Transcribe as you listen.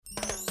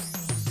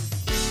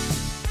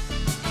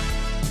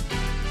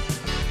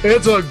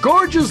It's a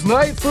gorgeous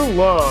night for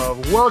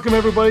love. Welcome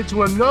everybody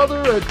to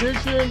another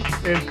edition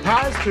in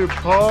Pastor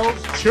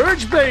Paul's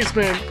church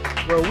basement,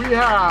 where we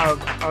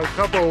have a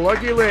couple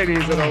lucky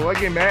ladies and a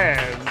lucky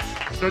man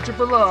searching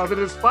for love. It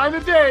is find a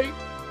date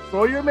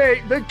for your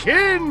mate, the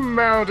Kin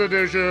Mount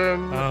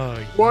edition.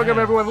 Welcome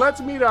everyone.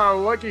 Let's meet our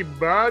lucky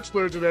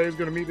bachelor today. He's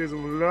going to meet his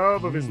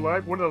love of his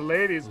life, one of the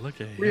ladies.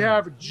 We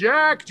have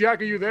Jack.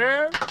 Jack, are you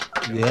there?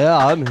 Yeah,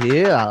 I'm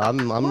here.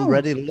 I'm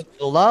ready to look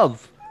for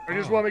love. I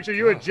just want to make sure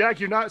you and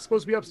Jack, you're not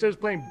supposed to be upstairs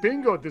playing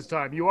bingo at this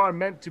time. You are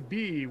meant to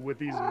be with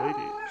these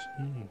ladies.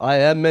 I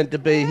am meant to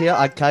be here.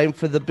 I came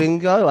for the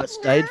bingo. I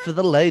stayed for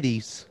the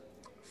ladies.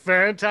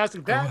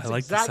 Fantastic. That's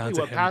like exactly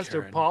what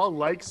Pastor Karyn. Paul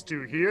likes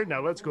to hear. Now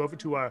let's go over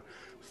to our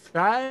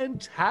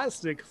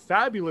fantastic,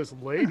 fabulous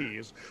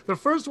ladies. The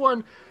first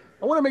one,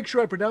 I want to make sure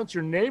I pronounce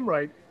your name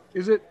right.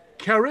 Is it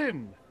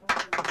Karyn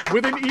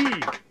with an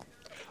E?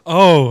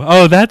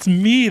 Oh, that's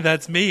me.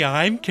 That's me.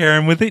 I'm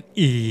Karyn with an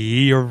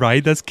E. You're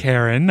right. That's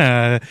Karyn.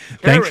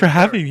 Thanks for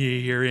having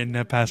me here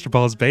in Pastor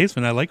Paul's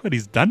basement. I like what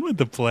he's done with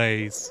the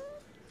place.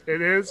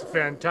 It is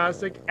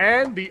fantastic.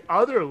 And the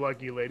other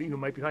lucky lady who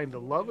might be behind the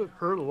love of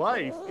her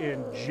life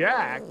in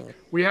Jack,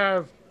 we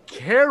have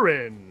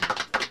Karyn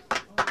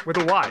with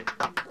a Y.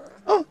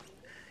 Oh,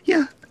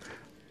 yeah.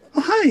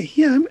 Oh, hi.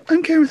 Yeah,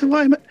 I'm Karyn with a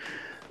Y.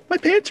 My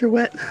pants are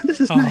wet. This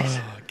is nice.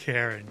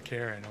 Karyn.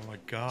 Oh my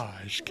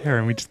gosh.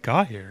 Karyn, we just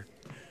got here.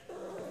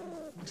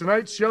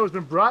 Tonight's show has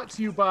been brought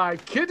to you by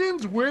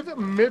Kittens with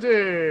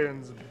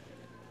Mittens.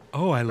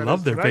 Oh, I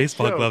love their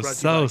baseball gloves.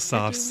 So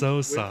soft,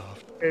 so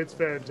soft. It's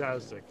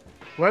fantastic.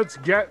 Let's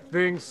get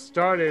things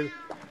started.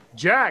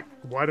 Jack,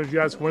 why don't you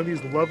ask one of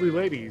these lovely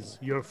ladies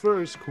your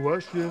first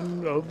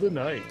question of the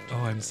night? Oh,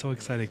 I'm so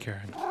excited,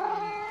 Karyn.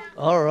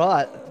 All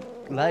right,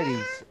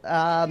 ladies.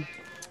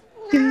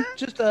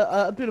 Just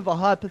a bit of a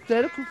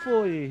hypothetical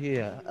for you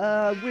here.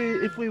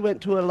 If we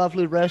went to a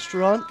lovely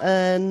restaurant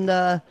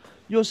and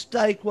your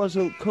steak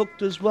wasn't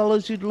cooked as well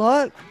as you'd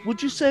like,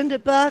 would you send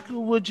it back or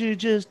would you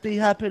just be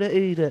happy to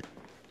eat it?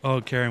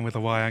 Oh, Karyn with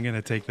a Y, I'm going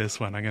to take this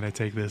one. I'm going to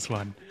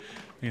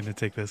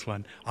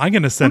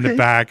send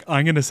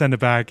it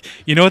back.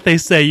 You know what they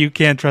say, you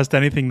can't trust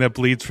anything that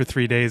bleeds for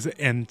 3 days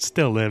and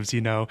still lives,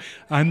 you know.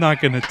 I'm not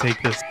going to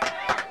take this.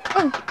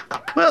 Oh,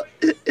 well,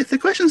 if the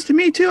question's to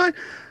me, too,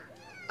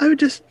 I would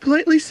just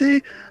politely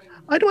say,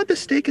 I don't want the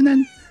steak, and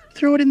then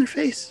throw it in their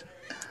face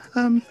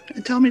and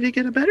tell me to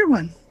get a better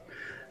one.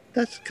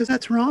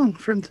 That's wrong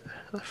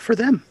for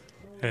them.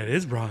 It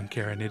is wrong,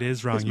 Karyn. It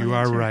is wrong. You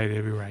are right.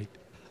 You're right.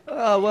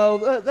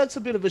 Well, that's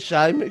a bit of a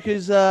shame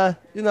because, I'm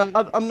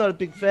not a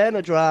big fan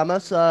of drama,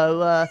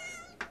 so...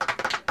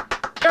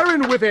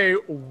 Karyn with a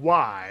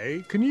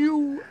Y, can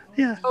you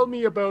tell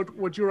me about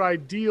what your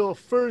ideal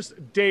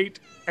first date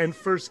and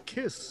first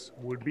kiss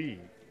would be?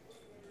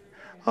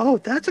 Oh,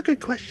 that's a good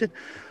question.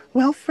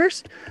 Well,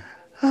 first,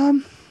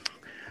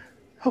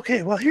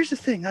 okay, well, here's the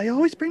thing. I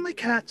always bring my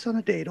cats on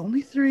a date,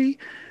 only 3,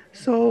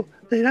 so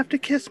they'd have to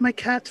kiss my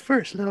cats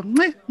first, little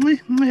meh, meh,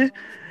 meh.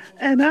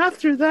 And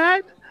after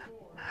that,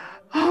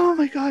 oh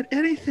my God,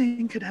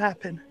 anything could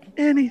happen.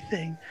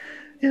 Anything,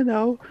 you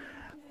know.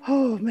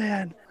 Oh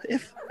man,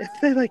 if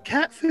they like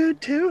cat food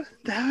too,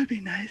 that would be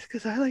nice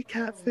because I like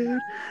cat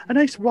food. A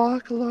nice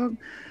walk along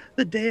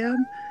the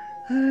dam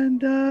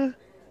and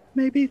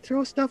maybe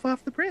throw stuff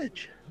off the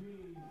bridge.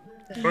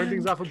 Throwing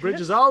things off a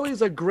bridge is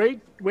always a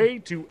great way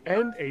to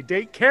end a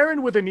date.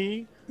 Karyn with an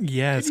E.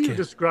 Yes. Can you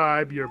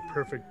describe your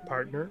perfect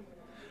partner?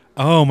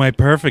 Oh, my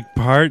perfect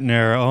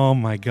partner. Oh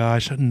my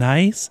gosh.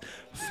 Nice,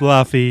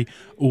 fluffy,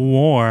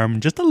 warm,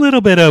 just a little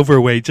bit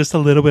overweight.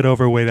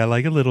 I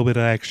like a little bit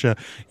of extra,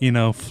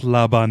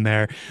 flub on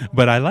there.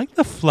 But I like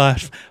the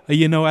fluff, I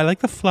like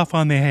the fluff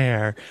on the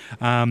hair.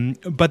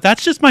 But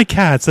that's just my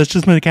cats.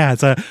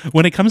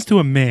 When it comes to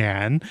a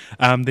man,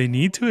 they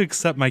need to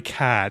accept my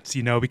cats,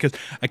 because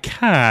a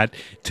cat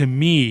to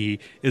me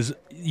is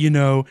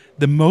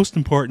the most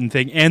important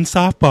thing, and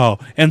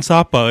softball.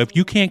 If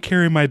you can't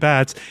carry my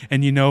bats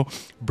and,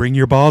 bring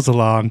your balls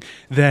along,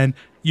 then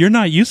you're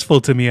not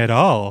useful to me at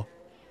all.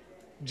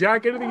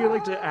 Jack, anything you'd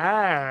like to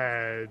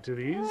add to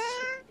these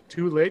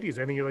two ladies?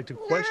 Anything you'd like to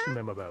question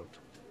them about?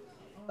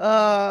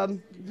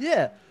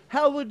 Yeah.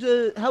 How would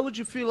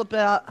you feel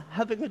about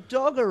having a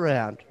dog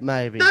around,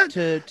 maybe?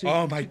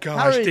 Oh my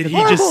gosh, did he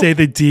just say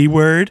the D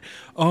word?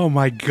 Oh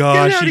my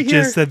gosh, he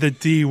just said the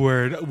D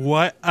word.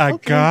 What a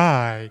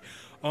guy.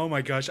 Oh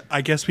my gosh,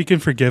 I guess we can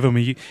forgive him.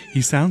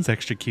 He sounds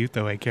extra cute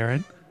though,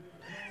 Karyn?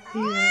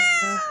 Yeah.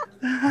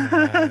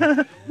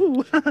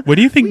 What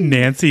do you think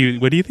Nancy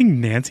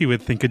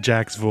would think of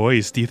Jack's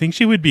voice? Do you think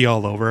she would be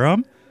all over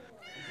him?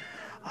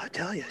 I'll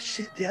tell you,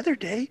 the other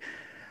day,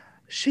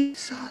 she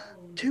saw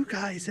 2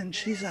 guys and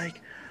she's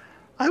like,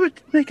 I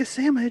would make a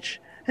sandwich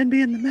and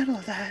be in the middle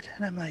of that.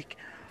 And I'm like,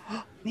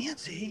 oh,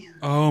 Nancy.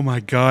 Oh my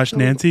gosh,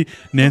 Nancy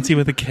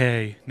with a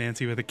K.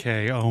 Nancy with a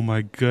K. Oh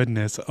my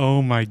goodness.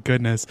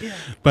 Yeah.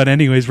 But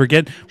anyways, we're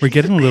getting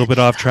a little bit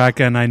off track,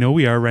 and I know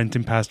we are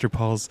renting Pastor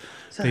Paul's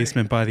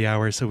basement by the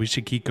hour, so we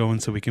should keep going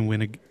so we can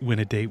win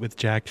a date with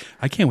Jack.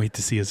 I can't wait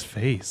to see his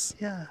face.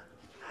 Yeah.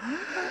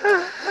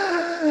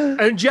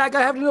 And Jack,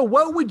 I have to know,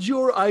 what would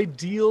your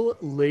ideal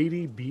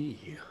lady be?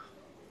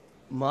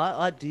 My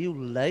ideal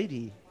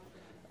lady,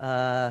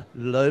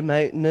 low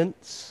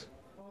maintenance,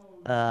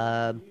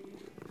 no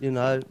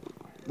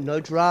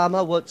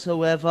drama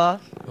whatsoever.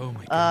 Oh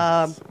my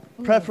goodness.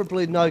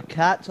 Preferably no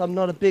cats. I'm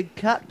not a big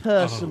cat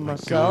person Oh my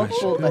myself.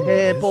 gosh. All the Who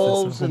is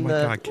hairballs this? Oh and my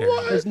God,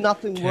 Karyn. there's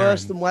nothing Karyn.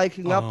 worse than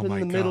waking up Oh in my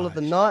the middle of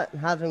the gosh. night and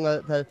having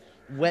the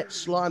wet,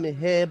 slimy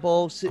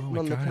hairball sitting my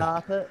on the God.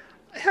 carpet.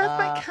 I have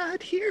my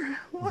cat here.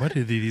 What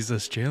are these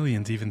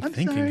Australians even I'm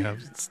thinking sorry.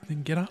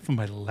 of? Get off of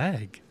my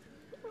leg.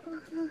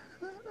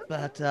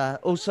 But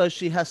also,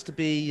 she has to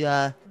be,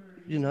 a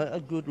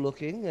good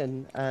looking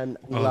and Oh,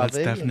 that's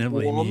loving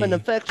definitely and warm me. and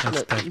That's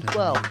affectionate as definitely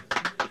well. me.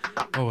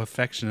 Oh,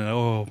 affectionate.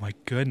 Oh, my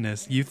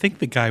goodness. You think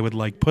the guy would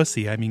like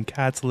pussy. I mean,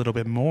 cats a little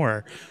bit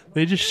more.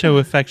 They just show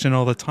affection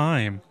all the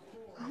time.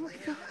 Oh my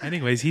god.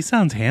 Anyways, he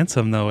sounds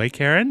handsome, though, eh,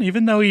 Karyn?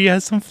 Even though he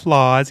has some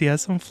flaws.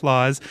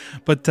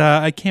 But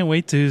I can't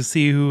wait to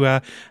see who...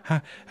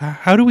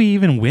 how do we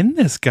even win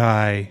this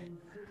guy?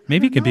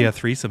 Maybe it could be a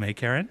threesome, eh,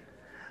 Karyn?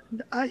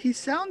 He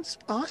sounds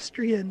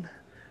Austrian.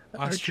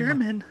 Or Austrian?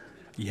 German.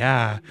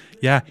 Yeah.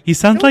 He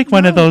sounds like don't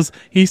one of know. those.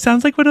 He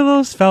sounds like one of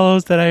those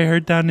fellows that I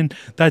heard down in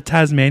that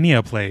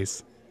Tasmania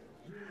place.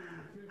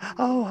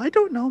 Oh, I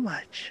don't know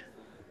much.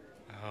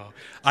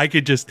 I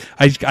could just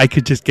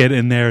get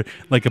in there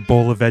like a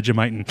bowl of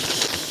Vegemite and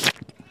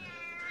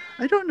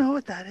I don't know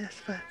what that is,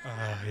 but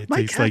it my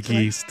tastes cats like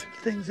yeast.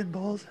 things in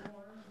bowls.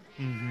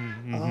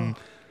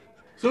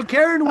 So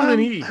Karyn with an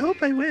E. I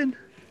hope I win.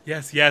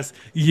 Yes.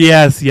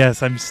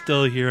 I'm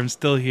still here.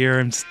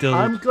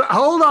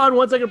 Hold on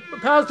one second.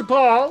 Pastor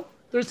Paul,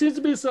 there seems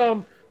to be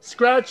some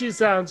scratchy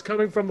sounds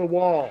coming from the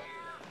wall.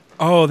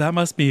 Oh, that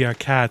must be our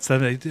cats.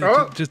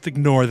 Just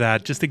ignore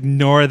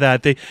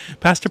that.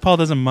 Pastor Paul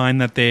doesn't mind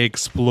that they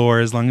explore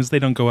as long as they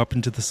don't go up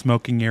into the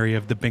smoking area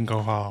of the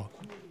bingo hall.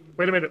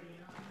 Wait a minute.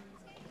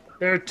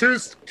 There are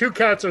two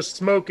cats are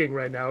smoking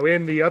right now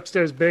in the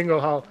upstairs bingo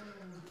hall.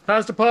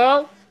 Pastor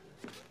Paul?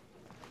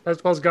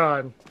 Pastor Paul's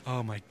gone.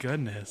 Oh my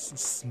goodness,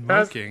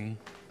 smoking.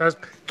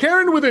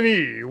 Karyn with an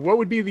E, what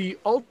would be the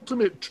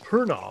ultimate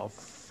turnoff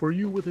for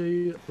you with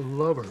a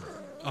lover?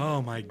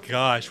 Oh my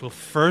gosh. Well,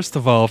 first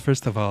of all,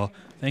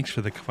 thanks for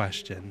the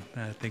question.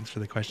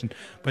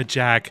 But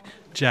Jack,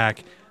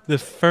 the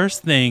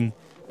first thing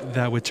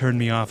that would turn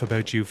me off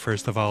about you,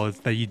 first of all, is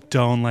that you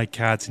don't like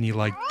cats and you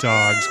like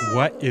dogs.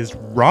 What is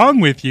wrong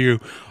with you?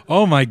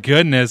 Oh my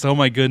goodness.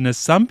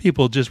 Some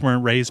people just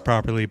weren't raised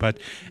properly. But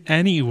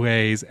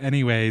anyways, I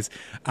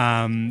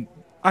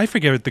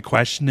forget what the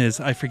question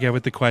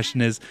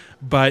is.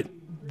 But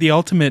the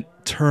ultimate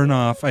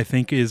turnoff, I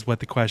think, is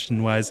what the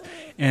question was.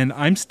 And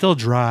I'm still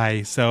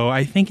dry, so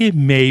I think it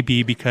may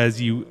be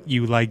because you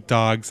like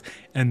dogs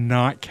and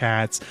not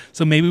cats.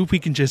 So maybe we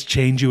can just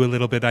change you a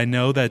little bit. I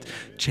know that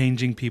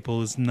changing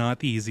people is not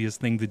the easiest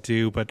thing to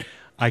do, but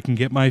I can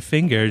get my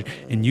finger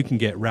and you can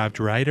get wrapped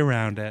right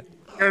around it.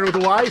 Karyn with a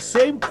Y,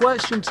 same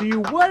question to you.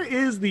 What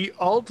is the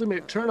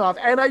ultimate turnoff?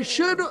 And I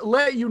should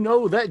let you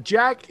know that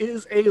Jack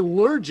is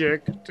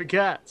allergic to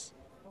cats.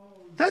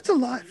 That's a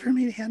lot for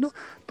me to handle,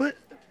 but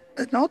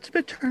an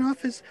ultimate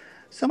turnoff is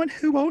someone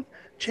who won't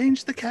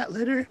change the cat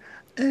litter,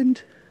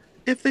 and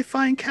if they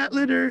find cat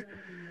litter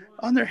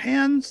on their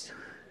hands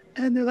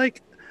and they're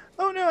like,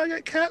 oh no, I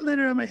got cat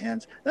litter on my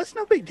hands, that's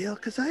no big deal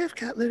because I have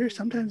cat litter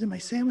sometimes in my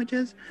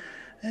sandwiches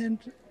and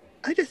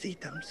I just eat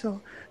them.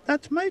 So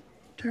that's my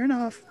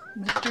turnoff,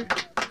 mister.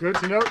 Good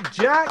to know.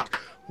 Jack,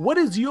 what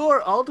is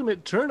your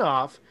ultimate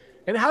turnoff?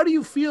 And how do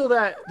you feel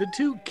that the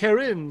two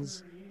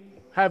Karyns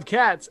have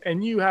cats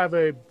and you have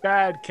a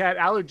bad cat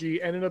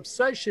allergy and an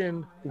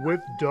obsession with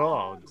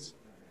dogs?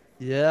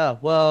 Yeah,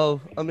 well,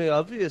 I mean,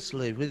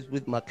 obviously,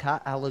 with my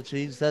cat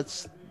allergies,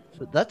 that's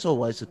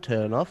always a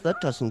turn off.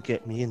 That doesn't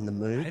get me in the I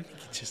mood. think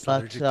he's just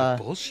allergic to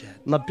bullshit.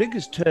 My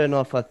biggest turn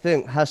off, I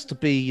think, has to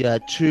be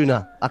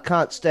tuna. I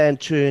can't stand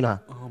tuna.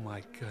 Oh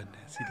my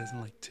goodness, he doesn't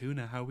like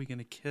tuna. How are we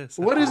gonna kiss?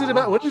 What is it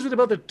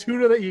about the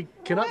tuna that you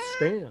cannot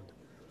stand?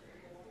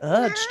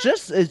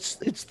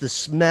 It's the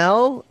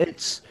smell.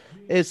 It's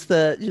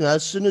the,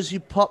 as soon as you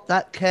pop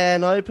that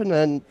can open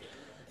and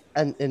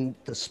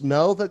the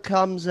smell that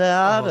comes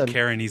out. Oh, and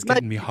Karyn, he's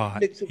getting me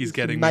hot. mix it He's with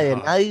getting some me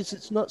hot. mayonnaise.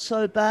 It's not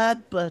so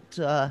bad, but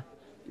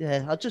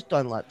yeah, I just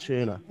don't like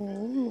tuna.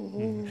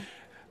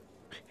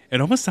 It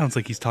almost sounds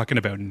like he's talking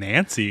about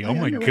Nancy. Oh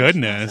my underwear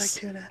goodness.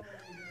 smells like tuna.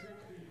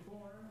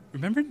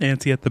 Remember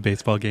Nancy at the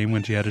baseball game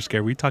when she had her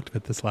scare? We talked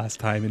about this last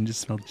time and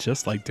just smelled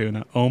just like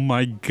tuna. Oh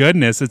my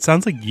goodness. It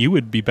sounds like you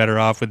would be better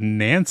off with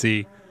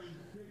Nancy.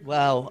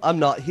 Well, I'm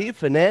not here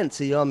for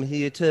Nancy. I'm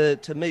here to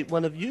meet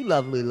one of you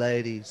lovely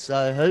ladies.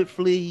 So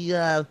hopefully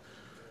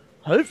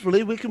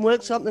we can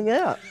work something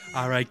out.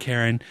 All right,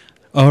 Karyn.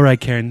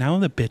 Now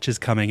the bitch is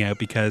coming out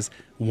because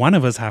one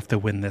of us have to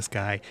win this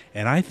guy,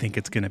 and I think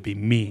it's going to be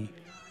me.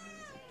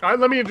 All right,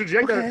 let me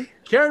interject there. Okay.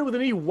 Karyn with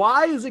an E,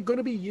 why is it going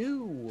to be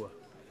you?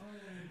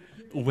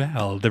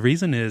 Well, the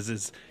reason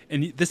is,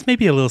 and this may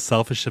be a little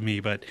selfish of me,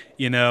 but,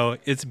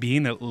 it's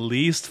been at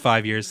least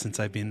 5 years since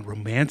I've been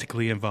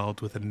romantically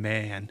involved with a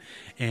man.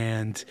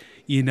 And,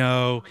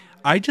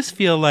 I just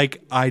feel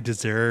like I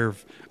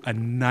deserve a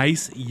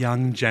nice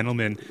young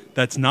gentleman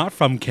that's not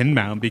from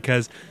Kinmount,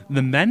 because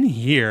the men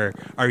here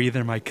are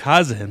either my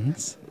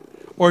cousins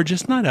or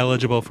just not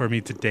eligible for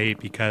me to date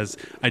because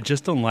I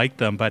just don't like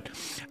them. But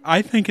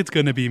I think it's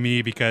going to be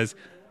me because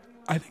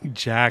I think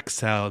Jack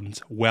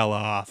sounds well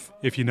off,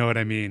 if you know what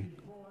I mean.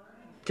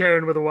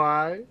 Karyn with a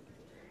Y.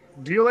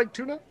 Do you like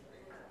tuna?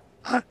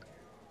 I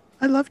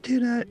love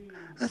tuna.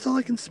 That's all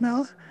I can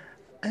smell.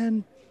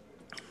 And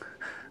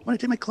when I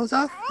take my clothes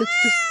off,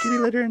 it's just kitty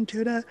litter and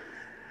tuna.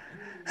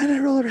 And I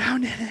roll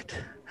around in it.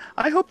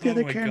 I hope the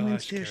other Karyn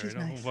wins too. Karyn, She's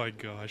nice. Oh my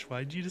gosh, why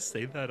did you just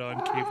say that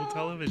on cable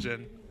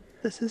television?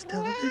 This is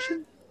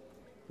television?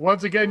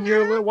 Once again,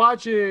 you're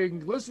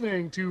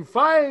listening to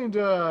Find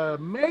a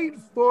Mate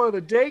for the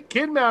Date,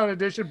 Kinmount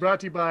edition, brought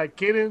to you by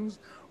Kittens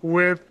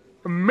with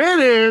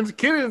Mittens.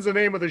 Kittens, the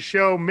name of the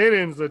show.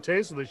 Mittens, the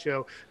taste of the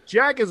show.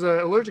 Jack is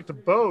allergic to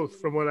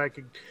both, from what I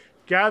could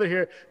gather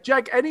here.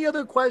 Jack, any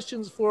other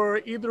questions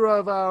for either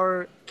of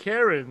our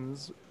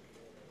Karyns?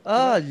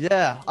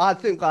 Yeah. I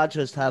think I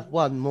just have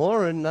one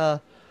more, and I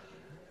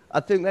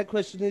think that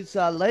question is,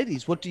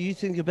 ladies, what do you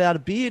think about a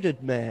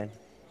bearded man?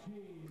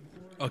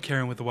 Oh,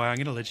 Karyn with the Y, I'm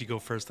going to let you go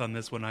first on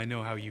this one. I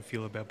know how you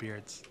feel about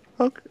beards.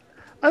 Okay.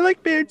 I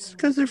like beards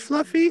because they're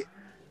fluffy.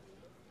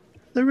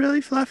 They're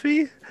really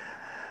fluffy.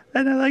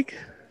 And I like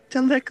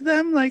to lick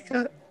them like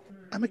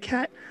I'm a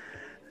cat,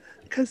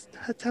 because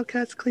that's how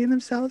cats clean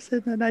themselves.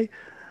 And then I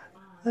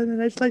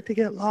just like to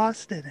get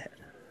lost in it.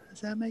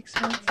 Does that make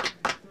sense?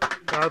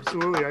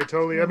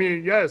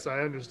 Absolutely. Yes,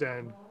 I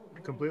understand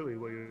completely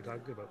what you're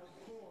talking about.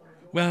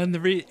 Well, and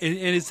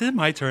it's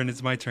my turn.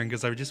 It's my turn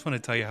because I just want to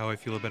tell you how I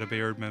feel about a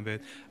beard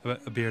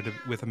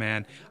with a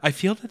man. I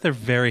feel that they're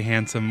very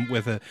handsome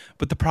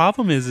but the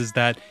problem is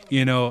that,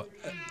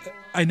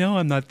 I know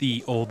I'm not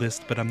the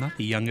oldest, but I'm not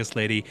the youngest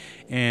lady,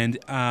 and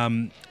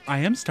I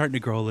am starting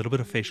to grow a little bit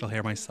of facial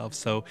hair myself.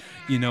 So,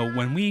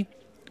 when we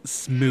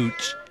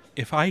smooch,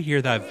 if I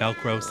hear that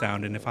Velcro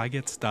sound and if I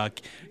get stuck,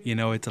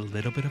 it's a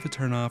little bit of a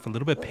turnoff, a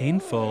little bit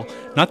painful.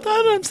 Not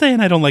that I'm saying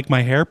I don't like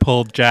my hair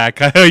pulled, Jack.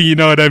 You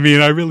know what I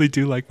mean? I really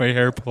do like my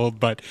hair pulled,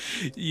 but,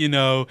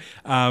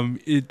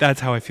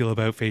 that's how I feel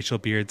about facial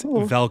beards.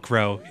 Oh.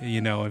 Velcro,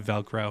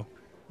 Velcro.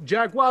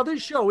 Jack, while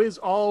this show is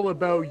all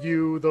about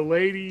you, the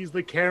ladies,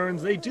 the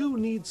Karyns, they do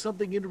need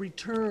something in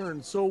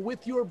return. So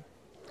with your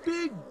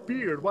big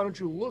beard, why don't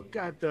you look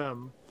at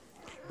them?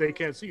 They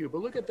can't see you,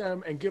 but look at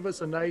them and give us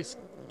a nice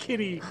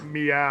kitty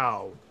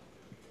meow.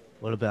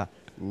 What about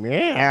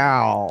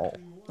meow?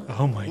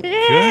 Oh my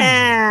goodness.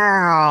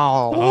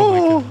 Meow.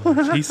 Oh my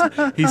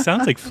gosh. He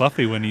sounds like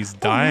Fluffy when he's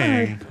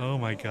dying. Oh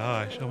my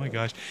gosh.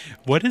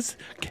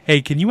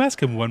 Hey, can you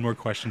ask him one more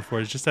question for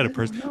us, just out of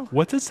person?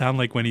 What does it sound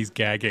like when he's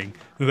gagging?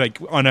 Like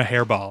on a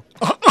hairball.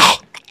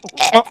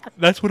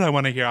 That's what I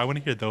want to hear. I want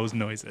to hear those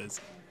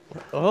noises.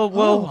 Oh,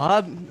 well,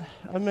 I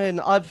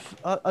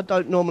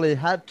don't normally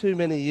have too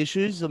many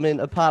issues,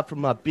 apart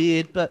from my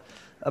beard, but,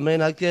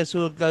 I guess it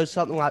would go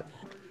something like...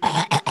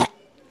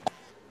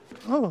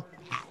 Oh,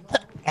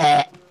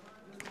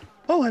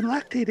 I'm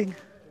lactating.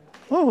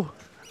 Oh,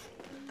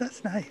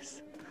 that's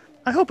nice.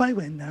 I hope I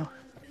win now.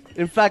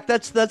 In fact,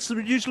 that's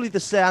usually the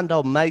sound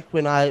I'll make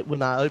when I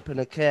open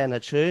a can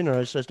of tuna.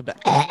 It's just about...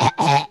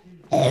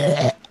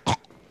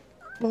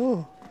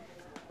 Oh,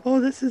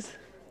 this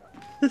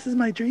is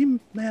my dream,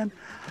 man.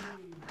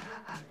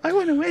 I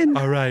want to win.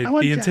 All right,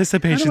 the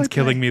anticipation's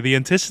killing me. The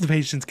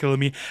anticipation's killing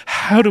me.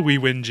 How do we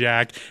win,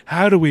 Jack?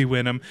 How do we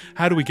win him?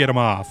 How do we get him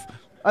off?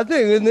 I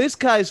think in this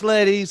case,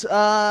 ladies,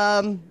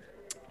 I'm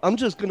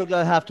just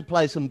gonna have to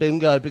play some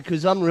bingo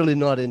because I'm really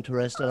not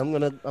interested. I'm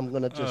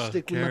gonna just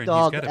stick with my Karyn,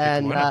 dog he's gotta pick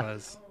and one of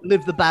us.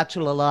 live the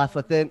bachelor life.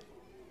 I think.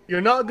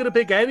 You're not going to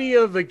pick any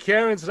of the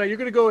Karyns tonight. You're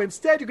going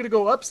to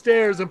go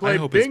upstairs and play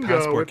hope his bingo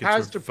passport with gets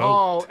Pastor revoked.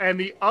 Paul and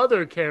the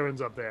other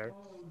Karyns up there.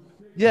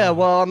 Yeah,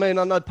 well, I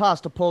know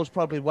Pastor Paul's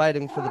probably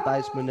waiting for the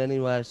basement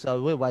anyway,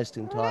 so we're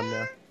wasting time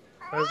now.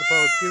 Pastor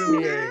Paul's giving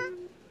me a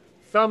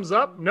thumbs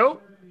up.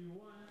 Nope.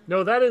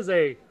 No, that is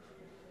the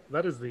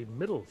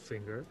middle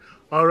finger.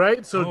 All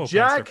right, so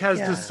Jack has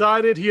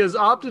decided he has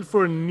opted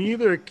for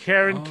neither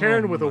Karyn.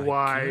 Karyn with a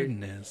Y.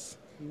 Goodness.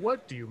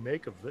 What do you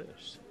make of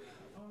this?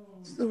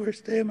 It's the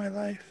worst day of my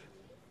life.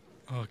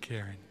 Oh,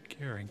 Karyn,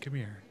 come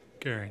here.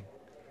 Karyn,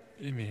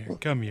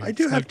 come here. I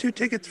do have 2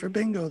 tickets for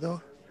bingo,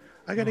 though.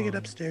 I gotta get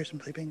upstairs and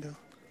play bingo.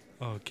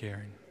 Oh,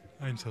 Karyn,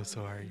 I'm so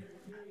sorry.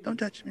 Don't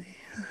touch me.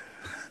 I'm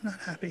not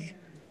happy.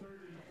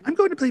 I'm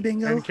going to play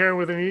bingo. And Karyn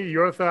with an E,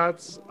 your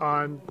thoughts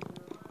on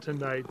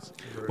tonight's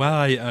verdict? Well,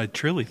 I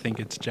truly think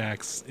it's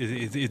Jack's.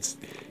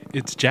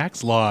 It's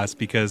Jack's loss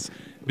because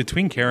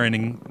between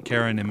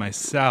Karyn and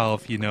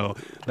myself,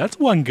 that's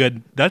one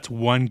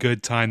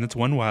good time. That's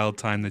one wild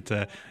time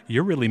that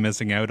you're really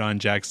missing out on,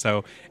 Jack.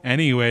 So,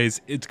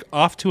 anyways, it's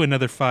off to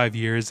another 5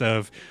 years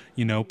of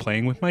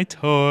playing with my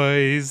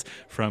toys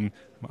from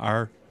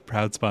our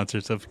proud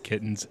sponsors of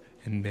Kittens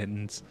and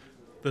mittens.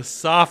 The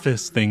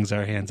softest things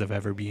our hands have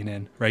ever been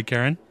in. Right,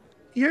 Karyn?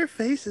 Your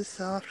face is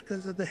soft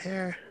because of the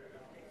hair.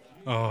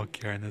 Oh,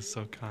 Karyn, that's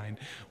so kind.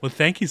 Well,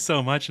 thank you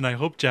so much, and I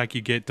hope, Jack,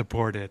 you get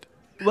deported.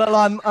 Well,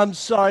 I'm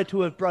sorry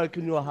to have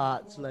broken your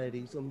hearts,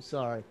 ladies. I'm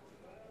sorry.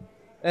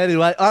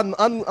 Anyway,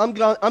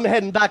 I'm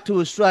heading back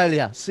to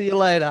Australia. See you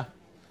later.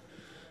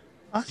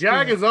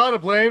 Jack is on a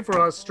plane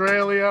for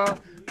Australia.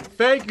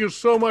 Thank you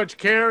so much,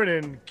 Karyn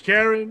and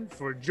Karyn,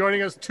 for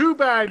joining us. Too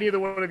bad neither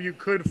one of you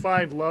could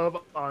find love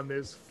on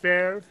this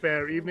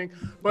fair evening.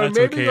 But That's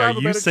maybe okay. you'll Are have a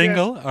you better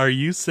single? chance. Are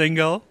you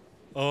single?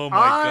 Oh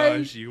my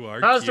gosh, you are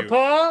Pastor cute.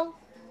 Paul,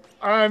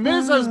 and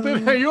this has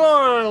been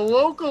your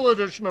local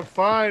edition of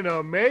Find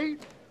a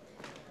Mate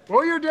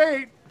for your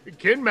date,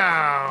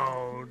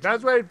 Kidmount.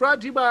 That's right, brought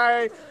to you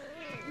by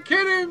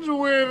Kittens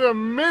with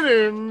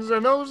Mittens,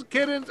 and those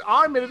kittens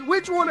are mittens.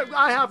 Which one?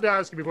 I have to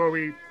ask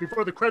you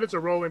before the credits are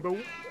rolling, but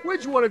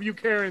which one of you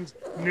Karens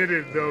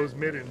knitted those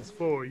mittens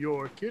for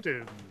your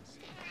kittens?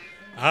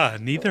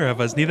 Neither of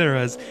us.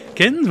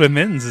 Kittens with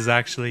Mittens is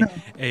actually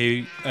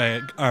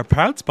our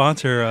proud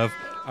sponsor of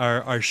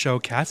our show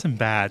Cats and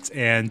Bats,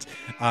 and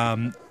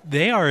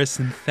they are a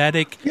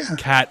synthetic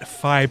cat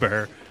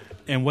fiber.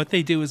 And what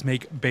they do is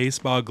make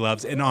baseball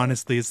gloves, and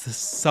honestly, it's the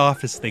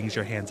softest things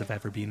your hands have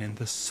ever been in.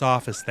 The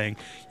softest thing.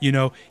 You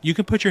know, you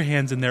can put your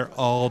hands in there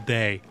all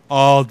day,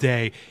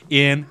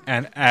 in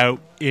and out,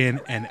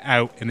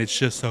 and it's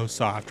just so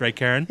soft, right,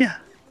 Karyn? Yeah,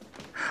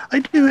 I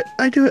do it.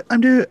 I do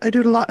it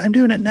a lot. I'm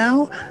doing it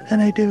now,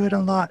 and I do it a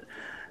lot.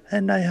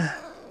 And I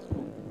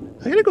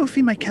gotta go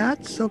feed my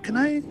cats. So can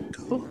I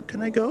go?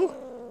 Can I go?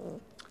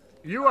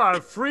 You are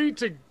free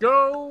to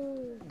go.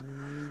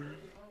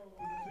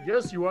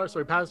 Yes, you are.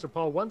 Sorry, Pastor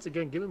Paul, once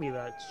again giving me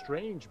that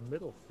strange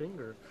middle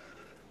finger.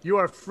 You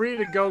are free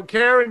to go.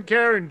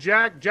 Karyn,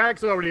 Jack.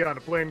 Jack's already on a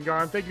plane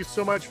gone. Thank you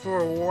so much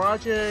for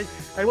watching.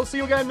 And we'll see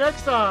you again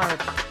next time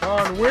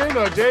on Win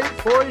a Date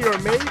for Your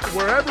Mate.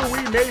 Wherever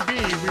we may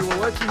be, we will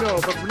let you know.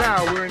 But for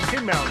now, we're in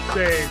Kidmount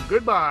saying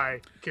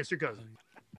goodbye. Kiss your cousin.